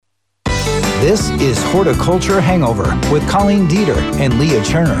This is Horticulture Hangover with Colleen Dieter and Leah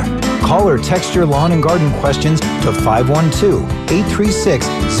Cherner. Call or text your lawn and garden questions to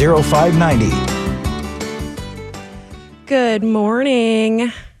 512-836-0590. Good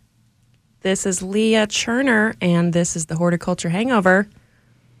morning. This is Leah Cherner, and this is the Horticulture Hangover.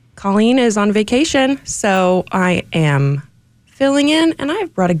 Colleen is on vacation, so I am filling in, and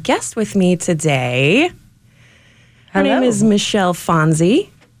I've brought a guest with me today. Her name is Michelle Fonzie.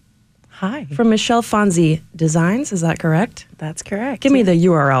 Hi. From Michelle Fonzie Designs, is that correct? That's correct. Give me the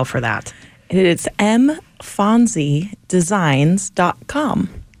URL for that. It's mfonziedesigns.com.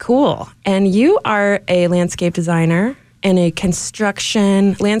 Cool. And you are a landscape designer and a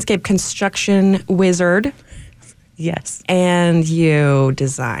landscape construction wizard. Yes. And you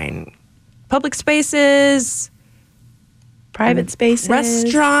design public spaces, Private spaces.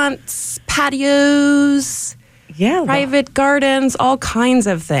 restaurants, patios, private gardens, all kinds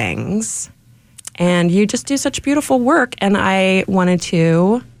of things. And you just do such beautiful work. And I wanted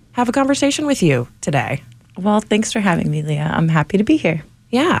to have a conversation with you today. Well, thanks for having me, Leah. I'm happy to be here.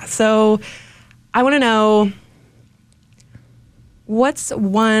 Yeah. So I want to know, what's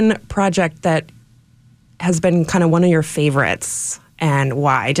one project that has been kind of one of your favorites and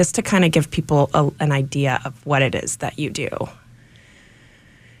why? Just to kind of give people an idea of what it is that you do.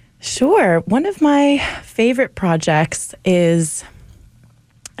 Sure. One of my favorite projects is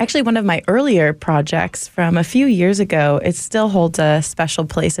actually one of my earlier projects from a few years ago. It still holds a special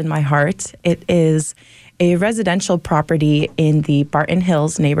place in my heart. It is a residential property in the Barton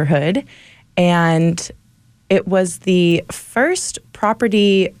Hills neighborhood, and it was the first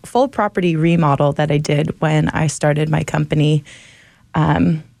full property remodel that I did when I started my company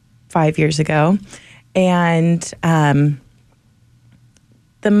 5 years ago. And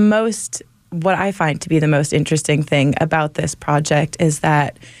what I find to be the most interesting thing about this project is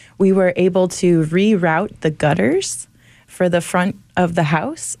that we were able to reroute the gutters for the front of the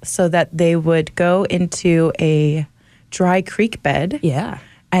house so that they would go into a dry creek bed. Yeah.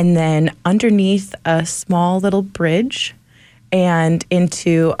 And then underneath a small little bridge and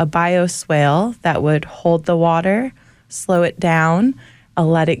into a bioswale that would hold the water, slow it down,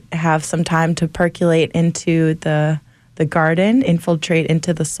 let it have some time to percolate into the garden, infiltrate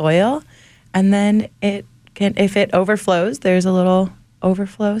into the soil. And then if it overflows, there's a little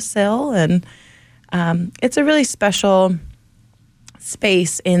overflow sill. And it's a really special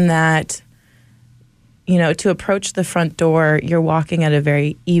space in that, to approach the front door, you're walking at a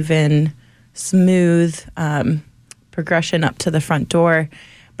very even, smooth progression up to the front door.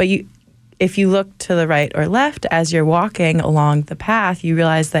 But if you look to the right or left as you're walking along the path, you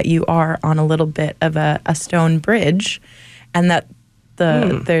realize that you are on a little bit of a stone bridge, and that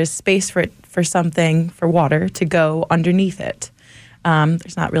there's space for water to go underneath it.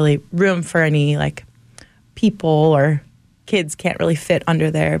 There's not really room for any people, or kids can't really fit under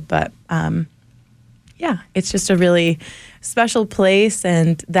there, but it's just a really special place,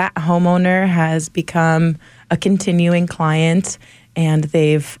 and that homeowner has become a continuing client, and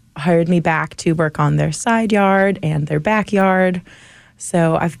they've hired me back to work on their side yard and their backyard.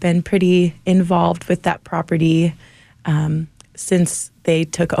 So I've been pretty involved with that property since they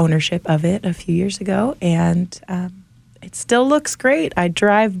took ownership of it a few years ago, and it still looks great. I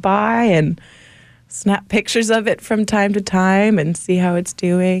drive by and snap pictures of it from time to time and see how it's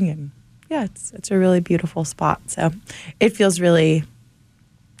doing, and it's a really beautiful spot. So it feels really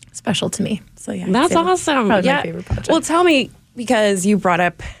special to me. So that's awesome. Probably my favorite project. Well, tell me, because you brought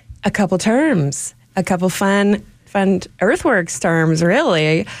up a couple terms, a couple fun earthworks terms,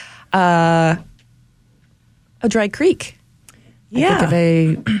 really. A dry creek. Yeah.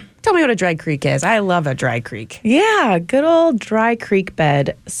 Tell me what a dry creek is. I love a dry creek. Yeah, good old dry creek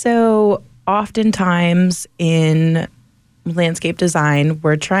bed. So oftentimes in landscape design,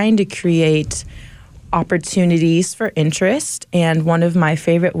 we're trying to create opportunities for interest. And one of my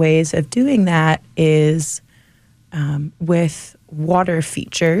favorite ways of doing that is with water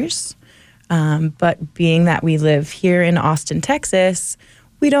features. But being that we live here in Austin, Texas,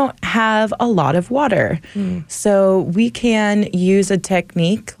 we don't have a lot of water. So we can use a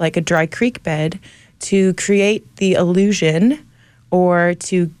technique like a dry creek bed to create the illusion, or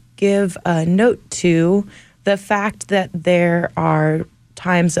to give a note to the fact that there are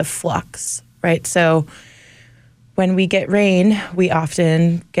times of flux, right? So when we get rain, we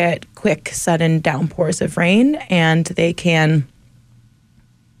often get quick, sudden downpours of rain, and they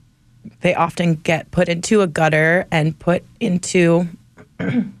often get put into a gutter and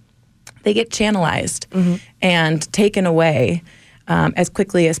they get channelized and taken away as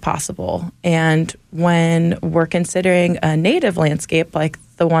quickly as possible. And when we're considering a native landscape like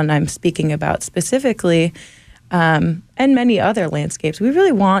the one I'm speaking about specifically, and many other landscapes, we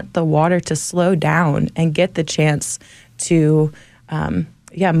really want the water to slow down and get the chance to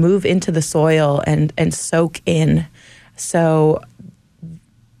move into the soil and soak in. So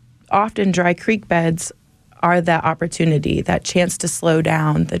often dry creek beds are that opportunity, that chance to slow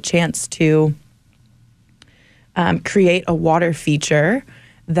down, the chance to create a water feature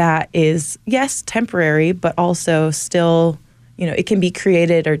that is, yes, temporary, but also still, it can be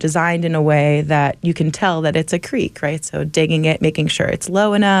created or designed in a way that you can tell that it's a creek, right? So digging it, making sure it's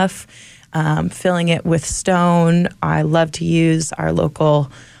low enough, filling it with stone. I love to use our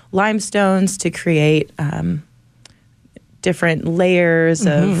local limestones to create different layers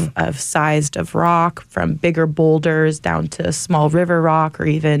of sized of rock, from bigger boulders down to small river rock, or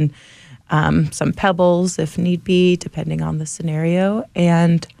even some pebbles if need be, depending on the scenario.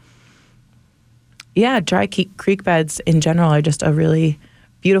 And dry creek beds in general are just a really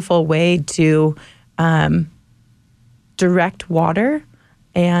beautiful way to direct water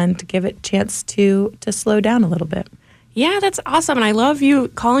and give it a chance to slow down a little bit. Yeah, that's awesome. And I love you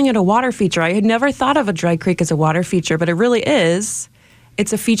calling it a water feature. I had never thought of a dry creek as a water feature, but it really is.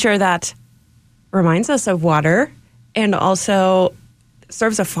 It's a feature that reminds us of water and also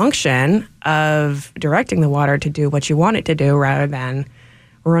serves a function of directing the water to do what you want it to do, rather than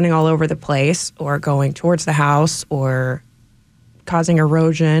running all over the place or going towards the house or causing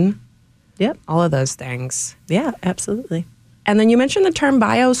erosion. Yep. All of those things. Yeah, absolutely. And then you mentioned the term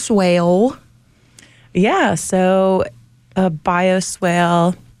bioswale. Yeah, so a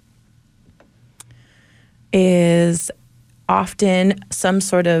bioswale is often some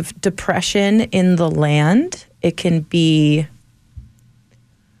sort of depression in the land. It can be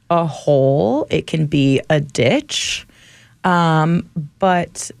a hole, it can be a ditch,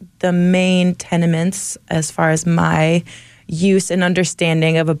 but the main tenements, as far as my use and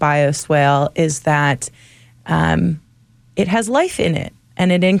understanding of a bioswale, is that it has life in it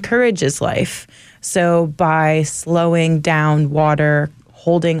and it encourages life. So by slowing down water,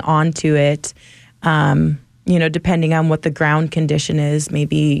 holding on to it, depending on what the ground condition is,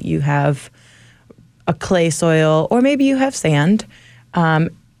 maybe you have a clay soil or maybe you have sand.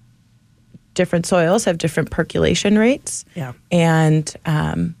 Different soils have different percolation rates. Yeah. And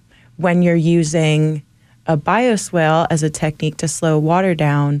when you're using a bioswale as a technique to slow water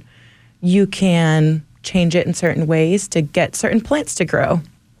down, you can change it in certain ways to get certain plants to grow.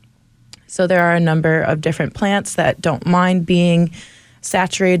 So there are a number of different plants that don't mind being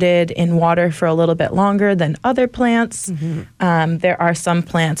saturated in water for a little bit longer than other plants. Mm-hmm. There are some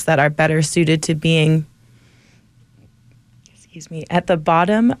plants that are better suited to being at the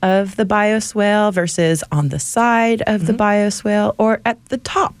bottom of the bioswale versus on the side of the bioswale or at the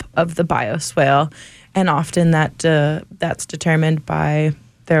top of the bioswale. And often that's determined by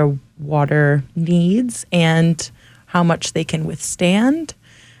their water needs and how much they can withstand.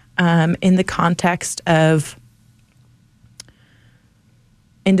 In the context of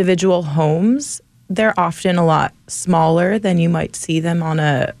individual homes, they're often a lot smaller than you might see them on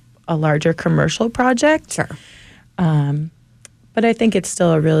a larger commercial project. Sure. But I think it's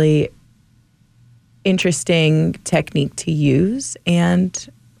still a really interesting technique to use, and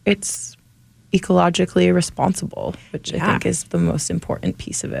it's ecologically responsible, which I think is the most important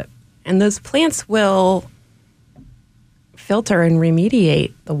piece of it. And those plants will filter and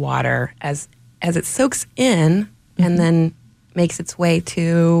remediate the water as it soaks in and then makes its way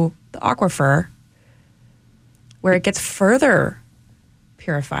to the aquifer, where it gets further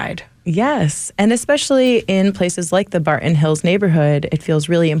purified. Yes, and especially in places like the Barton Hills neighborhood, it feels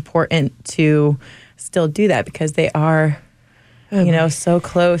really important to still do that because they are, so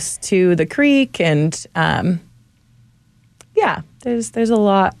close to the creek, and there's a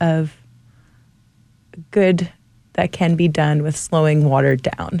lot of good that can be done with slowing water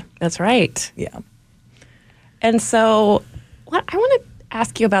down. That's right. Yeah. And so I want to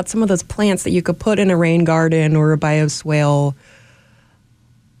ask you about some of those plants that you could put in a rain garden or a bioswale,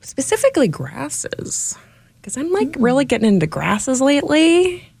 specifically grasses, because I'm really getting into grasses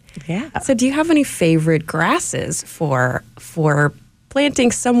lately. Yeah. So do you have any favorite grasses for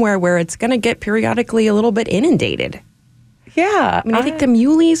planting somewhere where it's going to get periodically a little bit inundated? Yeah. I mean, I think the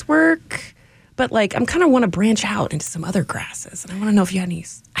muleys work, but I'm kind of want to branch out into some other grasses, and I want to know if you have any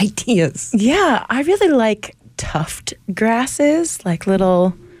ideas. Yeah, I really like tuft grasses, like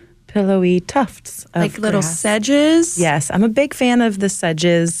little pillowy tufts of like little grass. sedges. Yes, I'm a big fan of the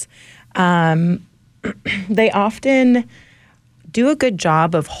sedges. They often do a good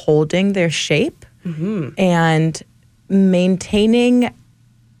job of holding their shape and maintaining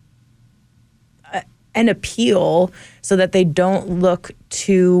an appeal so that they don't look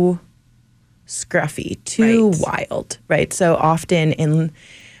too scruffy, too wild, right? So often in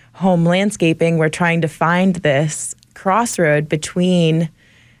home landscaping, we're trying to find this crossroad between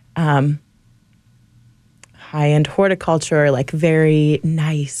high-end horticulture, like very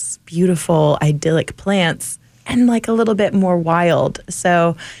nice, beautiful, idyllic plants, and like a little bit more wild.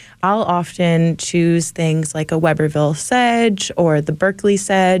 So I'll often choose things like a Weberville sedge or the Berkeley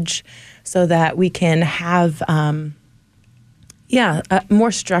sedge so that we can have,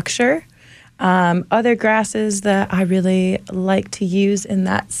 more structure. Other grasses that I really like to use in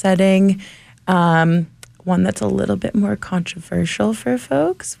that setting, one that's a little bit more controversial for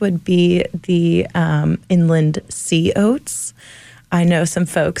folks would be the inland sea oats. I know some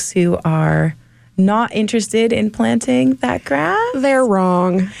folks who are not interested in planting that grass. They're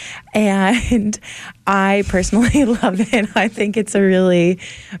wrong. And I personally love it. I think it's a really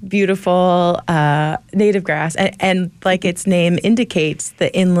beautiful native grass. And like its name indicates,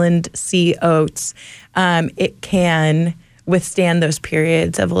 the inland sea oats, it can withstand those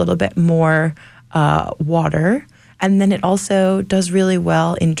periods of a little bit more water. And then it also does really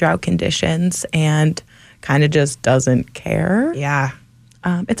well in drought conditions and kind of just doesn't care. Yeah.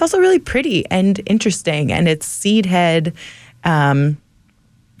 It's also really pretty and interesting, and its seed head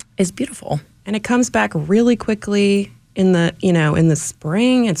is beautiful. And it comes back really quickly in the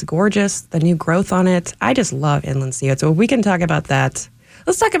spring. It's gorgeous, the new growth on it. I just love inland sea oats. So we can talk about that.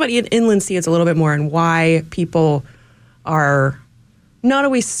 Let's talk about inland sea oats a little bit more and why people are not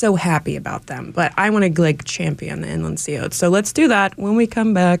always so happy about them. But I want to champion the inland sea oats. So let's do that when we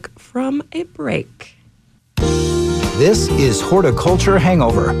come back from a break. This is Horticulture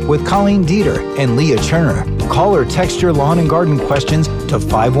Hangover with Colleen Dieter and Leah Cherner. Call or text your lawn and garden questions to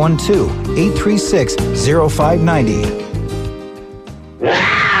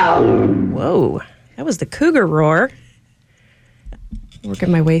 512-836-0590. Whoa, that was the cougar roar.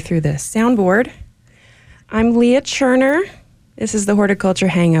 Working my way through the soundboard. I'm Leah Cherner. This is the Horticulture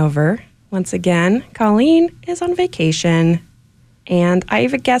Hangover. Once again, Colleen is on vacation. And I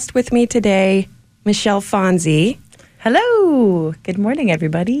have a guest with me today, Michelle Fonzie. Hello. Good morning,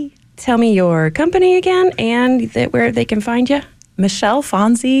 everybody. Tell me your company again and where they can find you. Michelle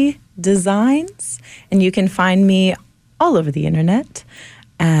Fonzie Designs. And you can find me all over the internet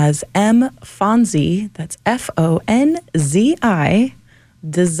as M. Fonzie, that's Fonzi,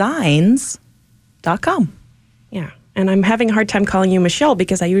 designs.com. Yeah. And I'm having a hard time calling you Michelle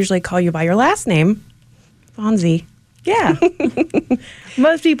because I usually call you by your last name, Fonzie. Yeah.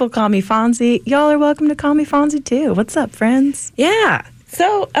 Most people call me Fonzie. Y'all are welcome to call me Fonzie too. What's up, friends? Yeah.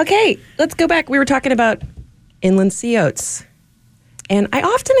 So, okay, let's go back. We were talking about inland sea oats. And I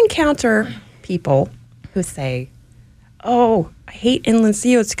often encounter people who say, oh, I hate inland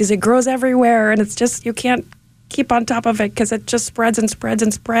sea oats because it grows everywhere and it's just, you can't keep on top of it because it just spreads and spreads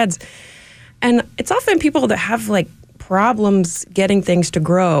and spreads. And it's often people that have like problems getting things to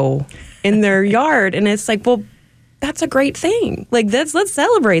grow in their yard. And it's like, well, that's a great thing. Like, let's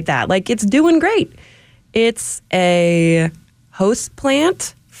celebrate that. Like, it's doing great. It's a host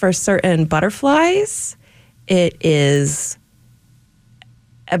plant for certain butterflies. It is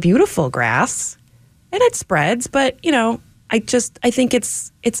a beautiful grass, and it spreads. But I think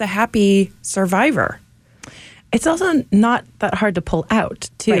it's a happy survivor. It's also not that hard to pull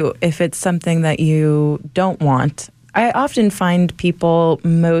out, too, right, if it's something that you don't want. I often find people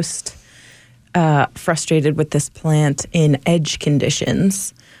most frustrated with this plant in edge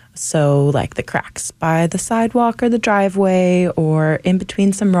conditions. So like the cracks by the sidewalk or the driveway or in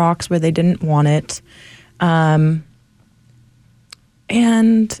between some rocks where they didn't want it. And,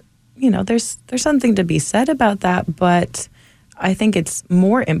 there's something to be said about that, but I think it's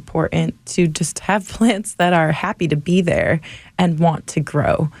more important to just have plants that are happy to be there and want to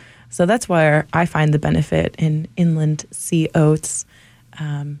grow. So that's where I find the benefit in inland sea oats.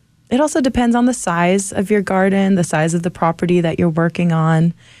 It also depends on the size of your garden, the size of the property that you're working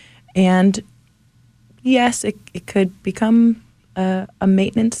on. And yes, it could become a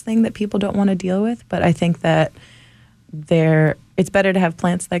maintenance thing that people don't want to deal with. But I think that it's better to have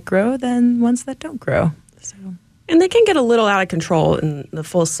plants that grow than ones that don't grow. So. And they can get a little out of control in the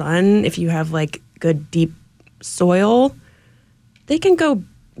full sun. If you have like good deep soil, they can go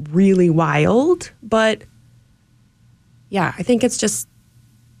really wild. But yeah, I think it's just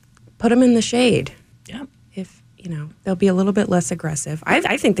put them in the shade. Yeah. If, they'll be a little bit less aggressive.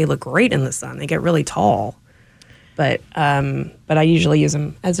 I think they look great in the sun. They get really tall. But I usually use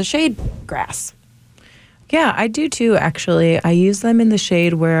them as a shade grass. Yeah, I do too, actually. I use them in the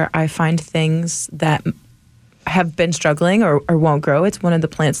shade where I find things that have been struggling or won't grow. It's one of the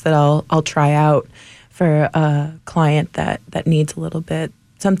plants that I'll try out for a client that needs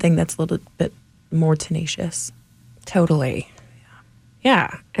something that's a little bit more tenacious. Totally.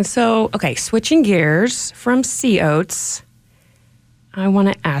 Yeah. And so, okay, switching gears from sea oats, I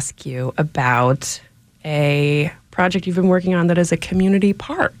want to ask you about a project you've been working on that is a community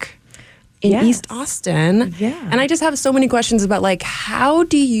park in East Austin. Yeah. And I just have so many questions about, like, how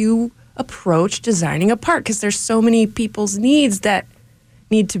do you approach designing a park? Because there's so many people's needs that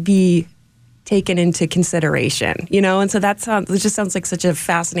need to be taken into consideration, And so it just sounds like such a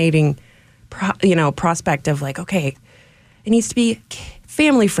fascinating, prospect of, like, okay, it needs to be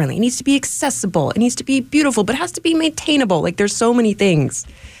family friendly, it needs to be accessible, it needs to be beautiful, but it has to be maintainable. Like, there's so many things.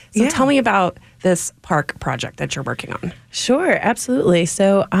 So tell me about this park project that you're working on. Sure, absolutely.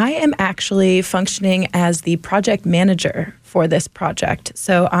 So I am actually functioning as the project manager for this project.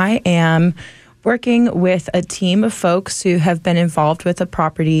 So I am working with a team of folks who have been involved with a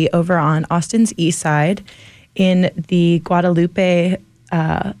property over on Austin's east side in the Guadalupe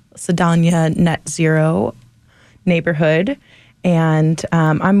Sedania Net Zero neighborhood. And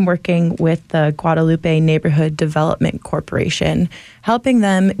I'm working with the Guadalupe Neighborhood Development Corporation, helping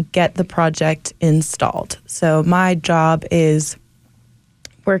them get the project installed. So my job is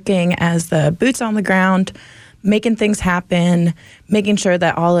working as the boots on the ground, making things happen, making sure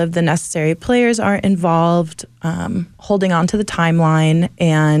that all of the necessary players are involved, holding on to the timeline,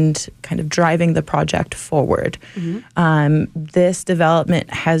 and kind of driving the project forward. This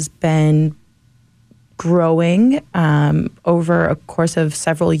development has been growing over a course of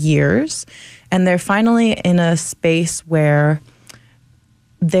several years, and they're finally in a space where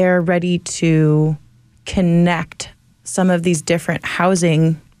they're ready to connect some of these different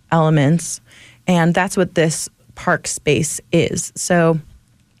housing elements, and that's what this park space is. So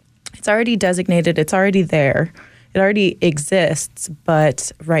it's already designated, it's already there, it already exists,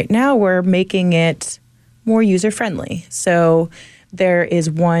 but right now we're making it more user-friendly. So there is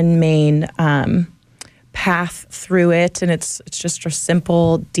one main path through it, and it's just a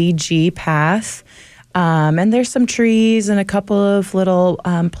simple DG path. And there's some trees and a couple of little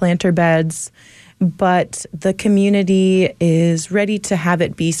planter beds, but the community is ready to have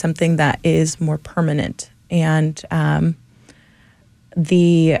it be something that is more permanent. And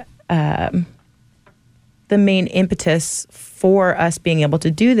the main impetus for us being able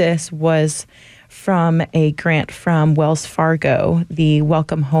to do this was from a grant from Wells Fargo, the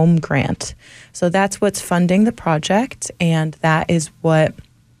Welcome Home Grant. So that's what's funding the project, and that is what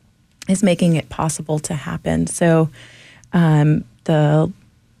is making it possible to happen. So the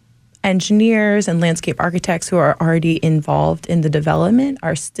engineers and landscape architects who are already involved in the development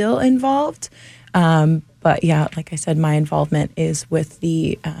are still involved. But yeah, like I said, my involvement is with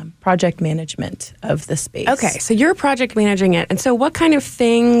the project management of the space. Okay, so you're project managing it. And so what kind of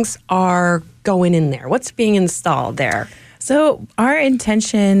things are going in there? What's being installed there? So our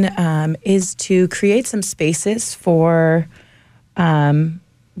intention is to create some spaces for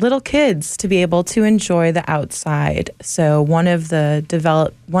little kids to be able to enjoy the outside. So one of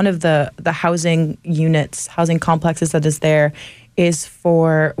the housing units, housing complexes that is there is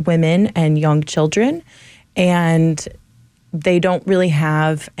for women and young children. And they don't really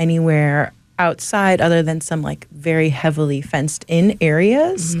have anywhere outside other than some like very heavily fenced in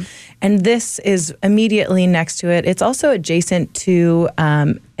areas. Mm-hmm. And this is immediately next to it. It's also adjacent to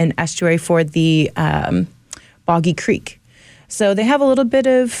an estuary for the Boggy Creek. So they have a little bit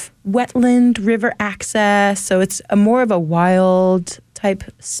of wetland river access. So it's more of a wild type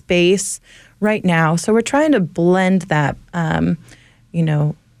space right now. So we're trying to blend that,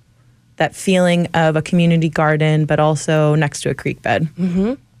 that feeling of a community garden, but also next to a creek bed.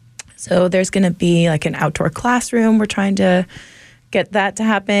 Mm-hmm. So there's going to be like an outdoor classroom. We're trying to get that to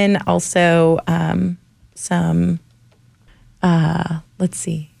happen. Also, some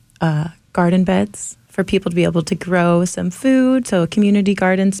garden beds for people to be able to grow some food. So a community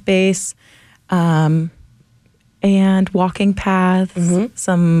garden space, and walking paths, mm-hmm.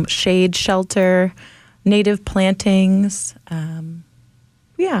 some shade shelter, native plantings.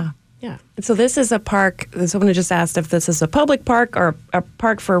 Yeah. And so this is a park. Someone just asked if this is a public park or a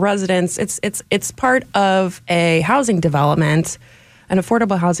park for residents. It's part of a housing development, an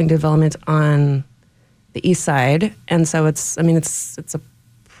affordable housing development on the east side. And so it's a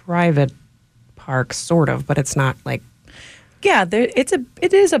private park sort of, but it's not like. Yeah,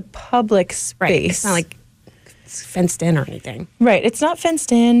 it is a public space. Right. It's not like it's fenced in or anything. Right. It's not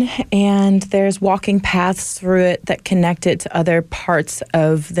fenced in, and there's walking paths through it that connect it to other parts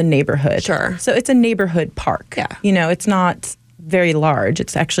of the neighborhood. Sure. So it's a neighborhood park. Yeah. It's not very large.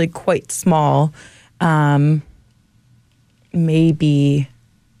 It's actually quite small. maybe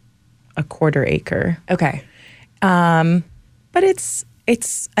a quarter acre. Okay. But it's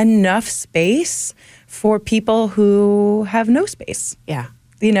enough space for people who have no space. Yeah.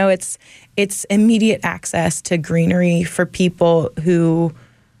 You know, it's immediate access to greenery for people who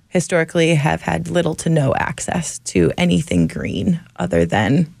historically have had little to no access to anything green other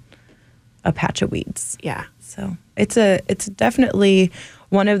than a patch of weeds. Yeah. So it's definitely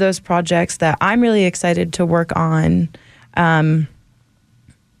one of those projects that I'm really excited to work on.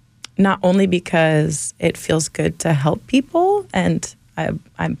 Not only because it feels good to help people, and I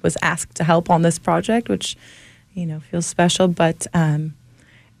was asked to help on this project, which, you know, feels special, but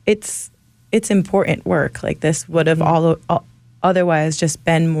it's important work. Like, this would have otherwise just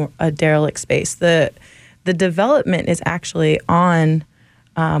been more a derelict space. The development is actually on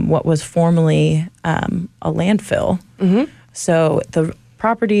what was formerly a landfill. Mm-hmm. So the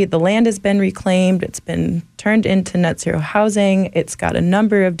land has been reclaimed. It's been turned into net zero housing. It's got a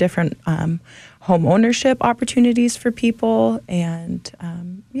number of different home ownership opportunities for people, and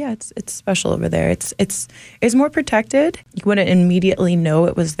it's special over there. It's more protected. You wouldn't immediately know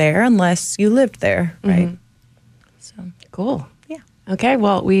it was there unless you lived there, right? Mm-hmm. So cool. Yeah. Okay.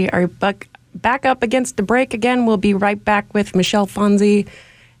 Well, we are back up against the break again. We'll be right back with Michelle Fonzie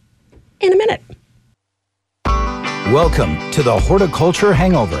in a minute. Welcome to the Horticulture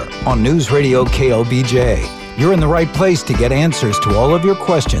Hangover on News Radio KLBJ. You're in the right place to get answers to all of your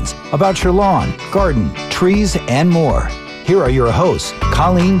questions about your lawn, garden, trees, and more. Here are your hosts,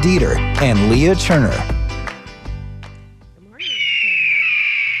 Colleen Dieter and Leah Cherner. Good morning.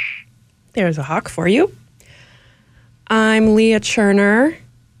 There's a hawk for you. I'm Leah Cherner.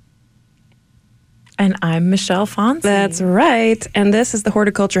 And I'm Michelle Fonzie. That's right. And this is the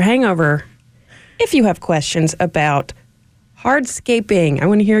Horticulture Hangover. If you have questions about hardscaping, I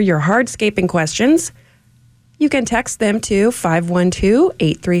want to hear your hardscaping questions. You can text them to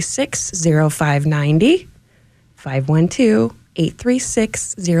 512-836-0590,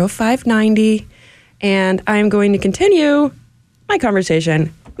 512-836-0590. And I'm going to continue my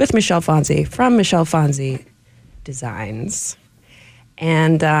conversation with Michelle Fonzie from Michelle Fonzie Designs.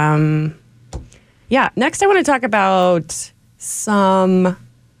 And next I want to talk about some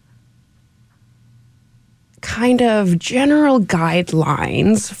kind of general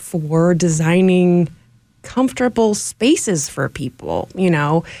guidelines for designing comfortable spaces for people, you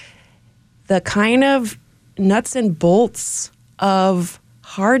know, the kind of nuts and bolts of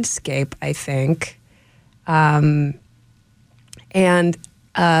hardscape, I think. I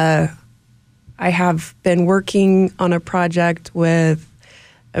have been working on a project with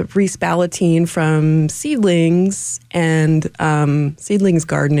Reese Ballatine from Seedlings and Seedlings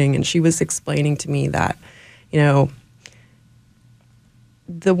Gardening, and she was explaining to me that, you know,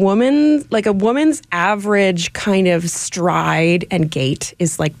 a woman's average kind of stride and gait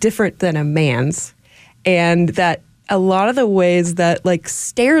is like different than a man's, and that a lot of the ways that like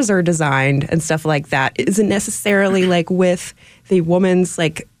stairs are designed and stuff like that isn't necessarily like with the woman's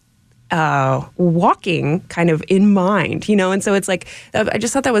like walking kind of in mind, you know? And so it's like, I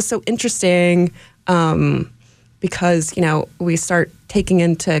just thought that was so interesting because, you know, we start taking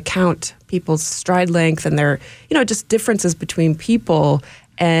into account people's stride length and their, you know, just differences between people,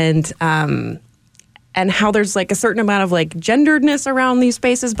 and how there's like a certain amount of like genderedness around these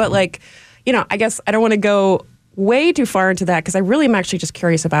spaces. But like, you know, I guess I don't want to go way too far into that, because I really am actually just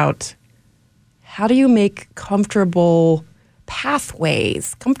curious about how do you make comfortable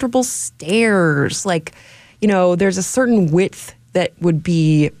pathways, comfortable stairs? Like, you know, there's a certain width that would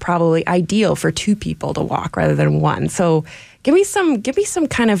be probably ideal for two people to walk rather than one. So give me some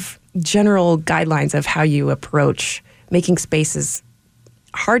kind of general guidelines of how you approach making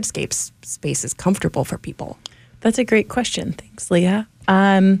hardscape spaces comfortable for people. That's a great question. Thanks, Leah.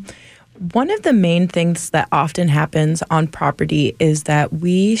 One of the main things that often happens on property is that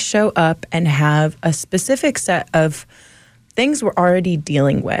we show up and have a specific set of things we're already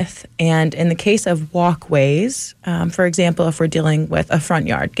dealing with. And in the case of walkways, for example, if we're dealing with a front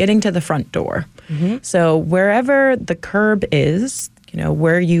yard, getting to the front door. Mm-hmm. So wherever the curb is, you know,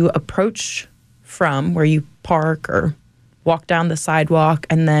 where you approach from, where you park or walk down the sidewalk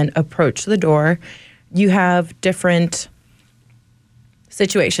and then approach the door, you have different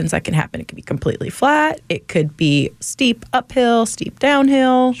situations that can happen. It could be completely flat. It could be steep uphill, steep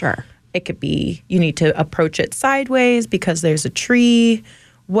downhill. Sure. It could be you need to approach it sideways because there's a tree.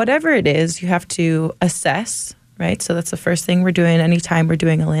 Whatever it is, you have to assess, right? So that's the first thing we're doing anytime we're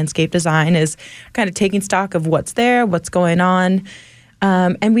doing a landscape design, is kind of taking stock of what's there, what's going on.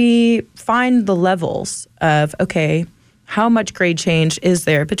 And we find the levels of, okay, how much grade change is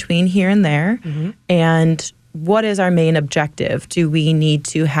there between here and there? Mm-hmm. And what is our main objective? Do we need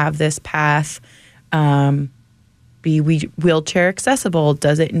to have this path be wheelchair accessible?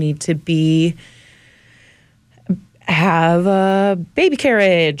 Does it need to have a baby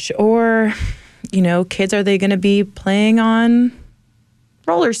carriage? Or, kids, are they going to be playing on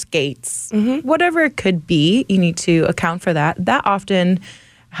roller skates? Whatever it could be, you need to account for that. That often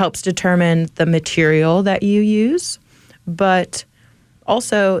helps determine the material that you use, but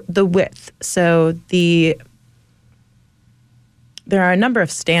also the width. So there are a number of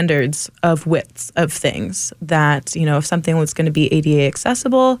standards of widths of things that, if something was going to be ADA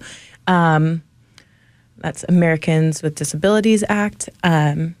accessible, that's Americans with Disabilities Act.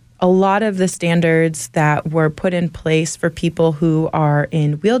 A lot of the standards that were put in place for people who are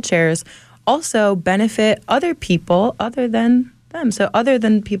in wheelchairs also benefit other people other than them. So other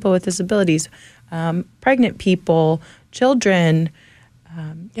than people with disabilities, pregnant people, children.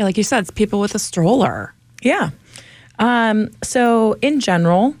 Like you said, it's people with a stroller. Yeah. So in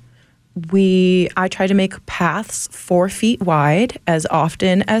general, I try to make paths 4 feet wide as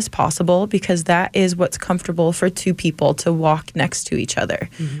often as possible, because that is what's comfortable for 2 people to walk next to each other.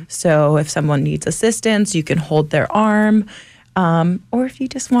 So if someone needs assistance, you can hold their arm, or if you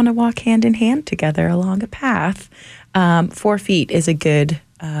just want to walk hand in hand together along a path, 4 feet is a good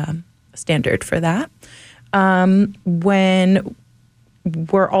standard for that. When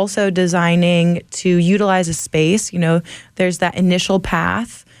we're also designing to utilize a space, there's that initial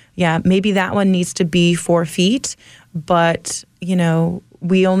path. Yeah, maybe that one needs to be 4 feet, but,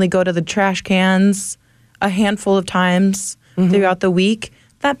 we only go to the trash cans a handful of times throughout the week.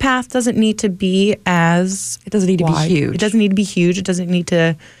 That path doesn't need to be as It doesn't need to be wide. huge. It doesn't need to be huge. It doesn't need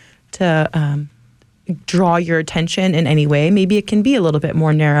to draw your attention in any way. Maybe it can be a little bit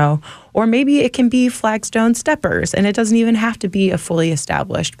more narrow, or maybe it can be flagstone steppers, and it doesn't even have to be a fully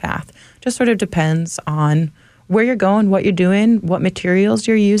established path. Just sort of depends on where you're going, what you're doing, what materials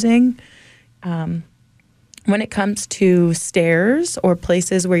you're using. When it comes to stairs or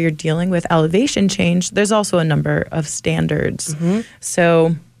places where you're dealing with elevation change, there's also a number of standards.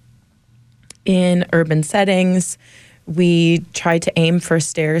 So in urban settings, we try to aim for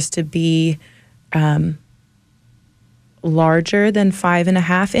stairs to be larger than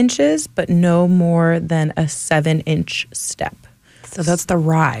 5.5 inches, but no more than a 7-inch step. So that's the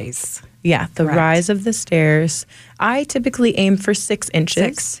rise. Yeah, the Correct. rise of the stairs. I typically aim for 6 inches.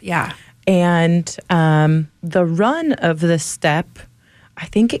 6, yeah. And the run of the step, I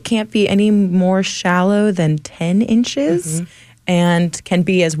think it can't be any more shallow than 10 inches and can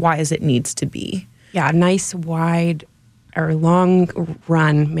be as wide as it needs to be. Yeah, a nice wide or long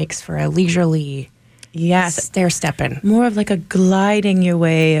run makes for a leisurely stair stepping. More of like a gliding your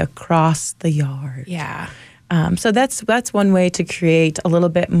way across the yard. Yeah. So that's one way to create a little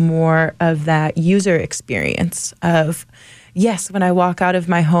bit more of that user experience of, yes, when I walk out of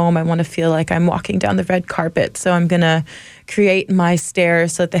my home, I want to feel like I'm walking down the red carpet. So I'm going to create my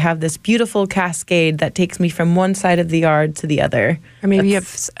stairs so that they have this beautiful cascade that takes me from one side of the yard to the other. Or maybe you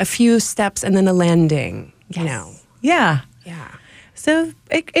have a few steps and then a landing, Yeah. Yeah. So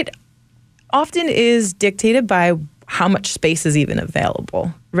it often is dictated by how much space is even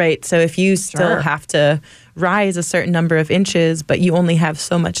available, right? So if you still have to rise a certain number of inches, but you only have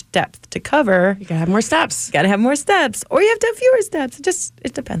so much depth to cover, You gotta have more steps. you got to have more steps, or you have to have fewer steps.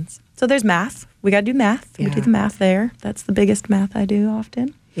 It depends. So there's math. We got to do math. We Yeah. do the math there. That's the biggest math I do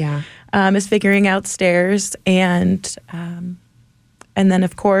often. Yeah. Is figuring out stairs and then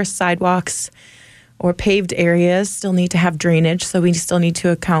of course sidewalks or paved areas still need to have drainage. So we still need to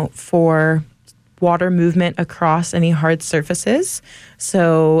account for water movement across any hard surfaces.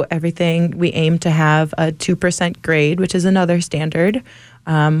 So everything we aim to have a 2% grade, which is another standard,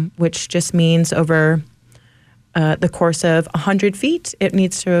 which just means over the course of 100 feet, it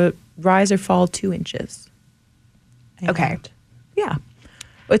needs to rise or fall 2 inches. Okay. And, yeah.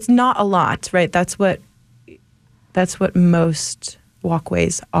 It's not a lot, right? That's what most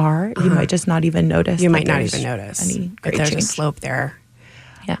walkways are. You might just not even notice. You that might not there's even notice any if grade there's change. a slope there.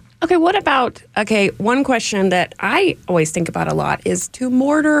 Yeah. Okay, one question that I always think about a lot is to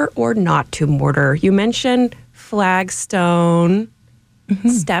mortar or not to mortar. You mentioned flagstone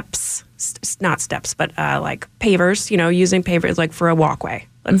steps, not steps, but like pavers, using pavers like for a walkway,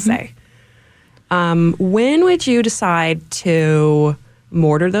 let's say. When would you decide to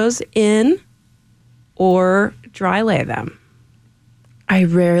mortar those in or dry lay them? I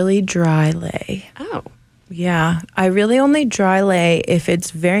rarely dry lay. Oh. Yeah, I really only dry lay if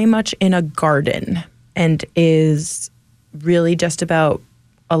it's very much in a garden and is really just about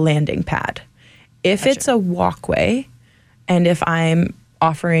a landing pad. If it's a walkway and if I'm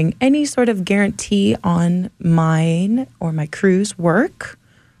offering any sort of guarantee on mine or my crew's work,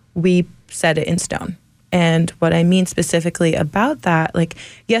 we set it in stone. And what I mean specifically about that, like,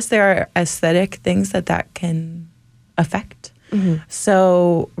 yes, there are aesthetic things that can affect.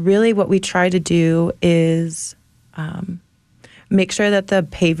 So really what we try to do is make sure that the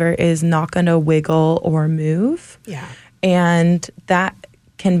paver is not going to wiggle or move. Yeah. And that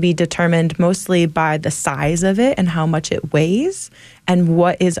can be determined mostly by the size of it and how much it weighs and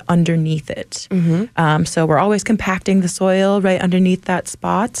what is underneath it. So we're always compacting the soil right underneath that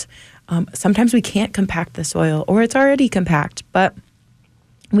spot. Sometimes we can't compact the soil or it's already compact, but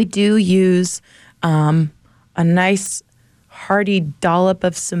we do use a nice hearty dollop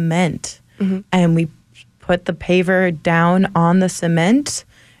of cement and we put the paver down on the cement,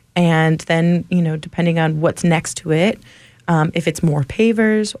 and then, depending on what's next to it, if it's more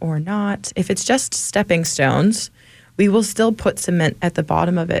pavers or not, if it's just stepping stones, we will still put cement at the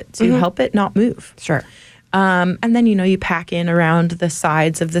bottom of it to help it not move. Sure. And then, you pack in around the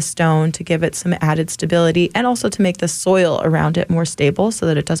sides of the stone to give it some added stability and also to make the soil around it more stable so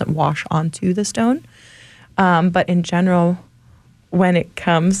that it doesn't wash onto the stone. But in general, when it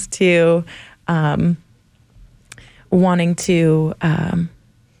comes to wanting to,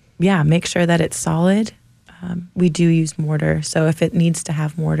 make sure that it's solid, we do use mortar. So if it needs to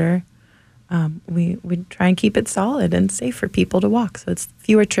have mortar, we try and keep it solid and safe for people to walk. So it's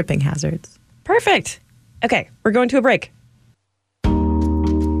fewer tripping hazards. Perfect. Okay, we're going to a break.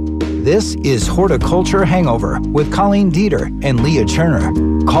 This is Horticulture Hangover with Colleen Dieter and Leah Cherner.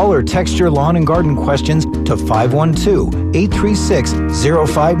 Call or text your lawn and garden questions to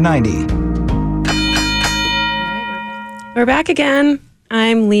 512-836-0590. We're back again.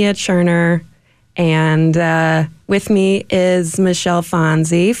 I'm Leah Cherner, and with me is Michelle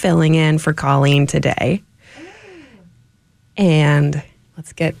Fonzie filling in for Colleen today. And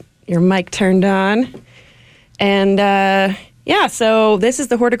let's get your mic turned on. And so this is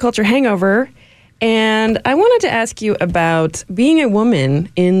the Horticulture Hangover. And I wanted to ask you about being a woman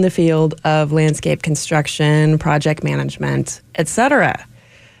in the field of landscape construction, project management, etc.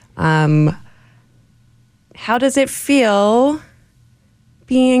 How does it feel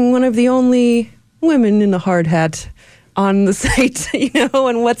being one of the only women in the hard hat on the site,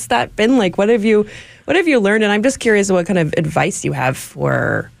 and what's that been like? What have you learned? And I'm just curious what kind of advice you have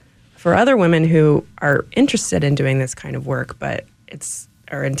for other women who are interested in doing this kind of work, but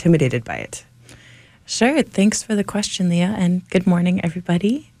are intimidated by it. Sure. Thanks for the question, Leah, and good morning,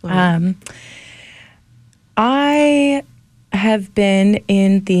 everybody. I have been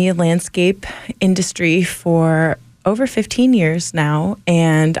in the landscape industry for over 15 years now,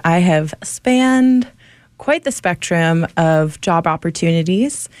 and I have spanned quite the spectrum of job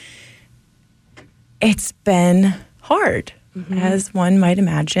opportunities. It's been hard, as one might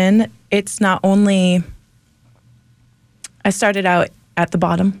imagine. It's not only, I started out at the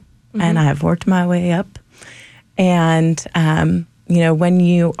bottom, and I have worked my way up. And, when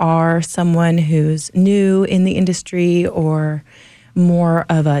you are someone who's new in the industry or more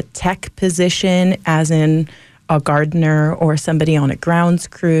of a tech position, as in a gardener or somebody on a grounds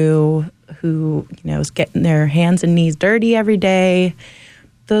crew who, is getting their hands and knees dirty every day,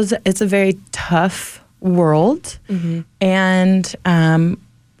 it's a very tough world. And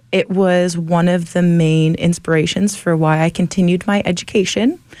it was one of the main inspirations for why I continued my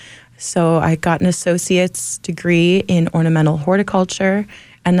education. So I got an associate's degree in ornamental horticulture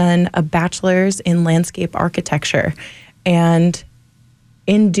and then a bachelor's in landscape architecture. And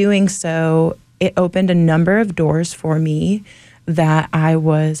in doing so, it opened a number of doors for me that I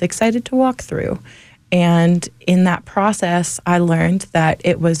was excited to walk through. And in that process, I learned that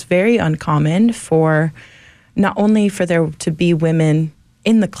it was very uncommon for not only for there to be women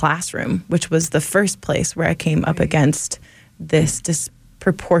in the classroom, which was the first place where I came up against this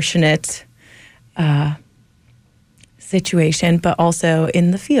disproportionate situation, but also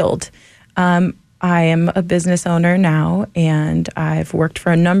in the field. I am a business owner now, and I've worked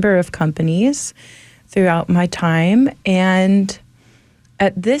for a number of companies throughout my time. And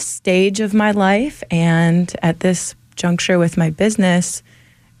at this stage of my life and at this juncture with my business,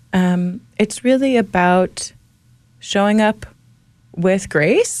 it's really about showing up with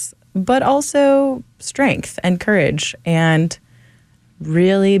grace, but also strength and courage and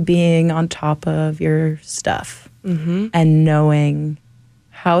really being on top of your stuff and knowing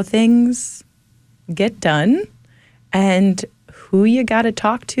how things get done and who you got to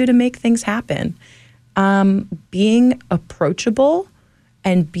talk to make things happen. Being approachable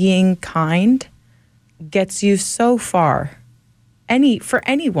and being kind gets you so far. For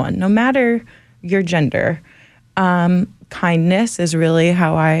anyone, no matter your gender. kindness is really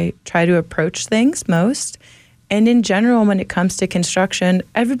how I try to approach things most. And in general, when it comes to construction,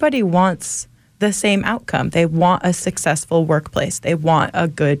 everybody wants the same outcome. They want a successful workplace. They want a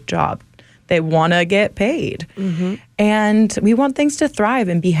good job. They want to get paid. Mm-hmm. And we want things to thrive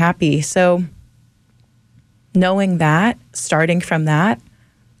and be happy. So knowing that, starting from that,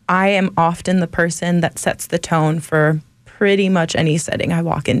 I am often the person that sets the tone for pretty much any setting I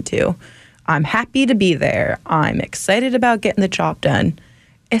walk into. I'm happy to be there. I'm excited about getting the job done.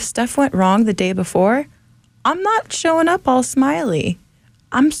 If stuff went wrong the day before, I'm not showing up all smiley.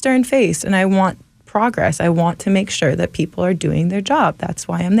 I'm stern-faced, and I want progress. I want to make sure that people are doing their job. That's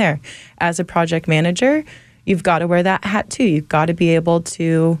why I'm there. As a project manager, you've got to wear that hat too. You've got to be able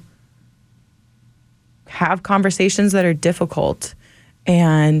to have conversations that are difficult.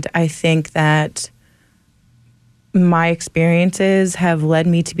 And I think that my experiences have led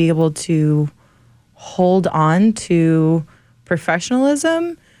me to be able to hold on to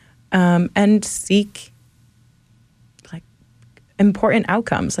professionalism and seek like important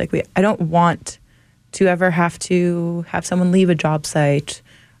outcomes. Like I don't want to ever have to have someone leave a job site.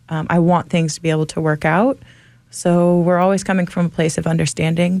 I want things to be able to work out. So we're always coming from a place of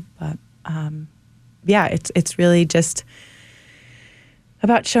understanding. But yeah, it's really just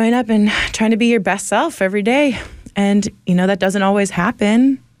about showing up and trying to be your best self every day. And, that doesn't always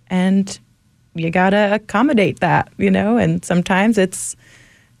happen. And you got to accommodate that, and sometimes it's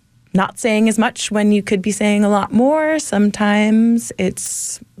not saying as much when you could be saying a lot more. Sometimes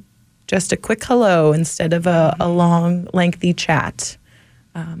it's just a quick hello instead of a long, lengthy chat.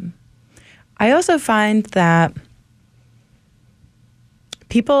 I also find that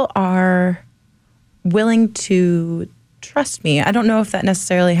people are willing to trust me. I don't know if that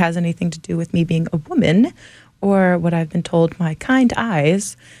necessarily has anything to do with me being a woman or what I've been told, my kind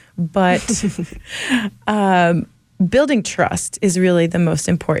eyes, but building trust is really the most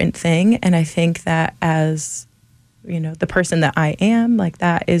important thing. And I think that as, the person that I am, like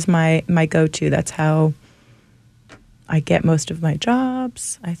that is my go-to. That's how I get most of my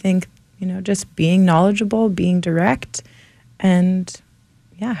jobs. I think, just being knowledgeable, being direct, and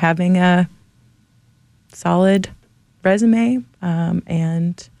having a solid resume.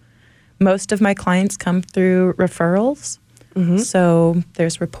 And most of my clients come through referrals. Mm-hmm. So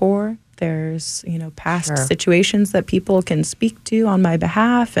there's rapport, there's, past situations that people can speak to on my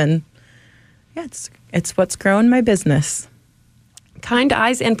behalf. And it's what's grown my business. Kind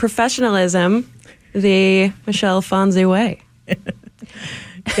eyes and professionalism, the Michelle Fonzie way.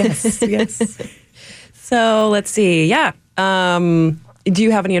 Yes. So let's see. Yeah. Do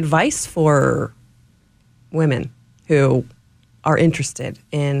you have any advice for women who are interested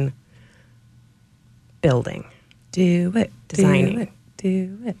in building? Do it. Designing.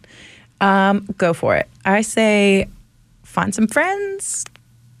 Do it. Go for it. I say find some friends,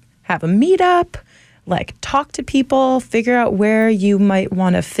 have a meetup, talk to people, figure out where you might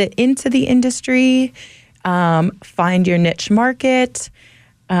want to fit into the industry, find your niche market,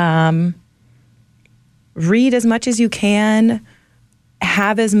 read as much as you can,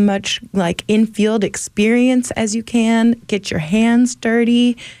 have as much in-field experience as you can, get your hands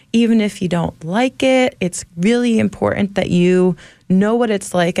dirty, even if you don't like it. It's really important that you know what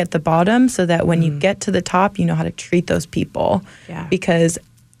it's like at the bottom so that when you get to the top, you know how to treat those people. Yeah. Because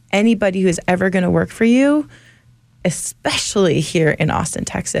anybody who's ever going to work for you, especially here in Austin,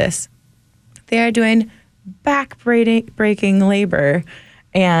 Texas, they are doing back-breaking labor,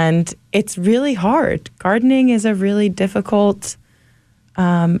 and it's really hard. Gardening is a really difficult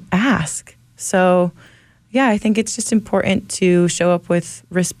ask. So, I think it's just important to show up with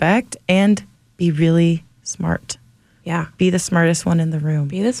respect and be really smart. Yeah. Be the smartest one in the room.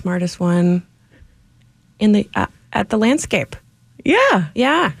 Be the smartest one in the at the landscape. Yeah.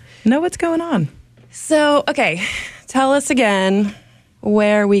 Yeah. Know what's going on. So, okay, tell us again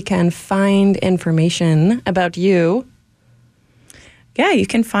where we can find information about you. Yeah, you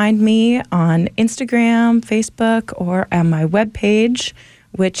can find me on Instagram, Facebook, or on my webpage,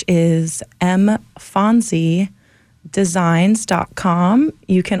 which is mfonziedesigns.com.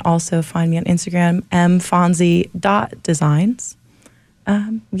 You can also find me on Instagram, mfonzie.designs.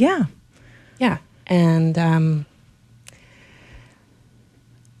 Yeah. And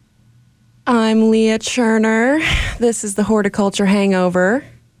I'm Leah Cherner. This is the Horticulture Hangover.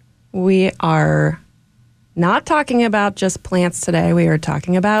 We are not talking about just plants today. We are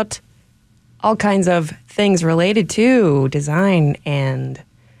talking about all kinds of things related to design and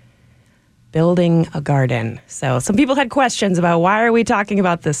building a garden. So some people had questions about why are we talking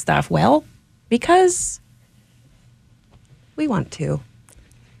about this stuff? Well, because we want to.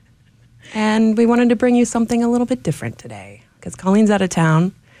 And we wanted to bring you something a little bit different today because Colleen's out of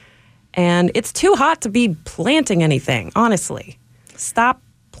town and it's too hot to be planting anything, honestly. Stop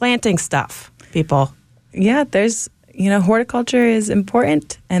planting stuff, people. Yeah, horticulture is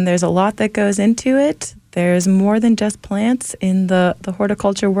important and there's a lot that goes into it. There's more than just plants in the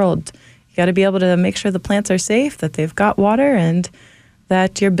horticulture world. You got to be able to make sure the plants are safe, that they've got water, and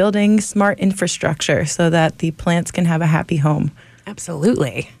that you're building smart infrastructure so that the plants can have a happy home.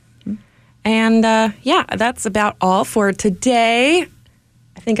 Absolutely. And that's about all for today.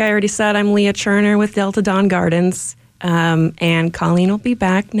 I think I already said I'm Leah Cherner with Delta Dawn Gardens, and Colleen will be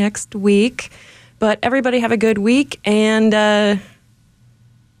back next week. But everybody have a good week, and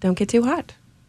don't get too hot.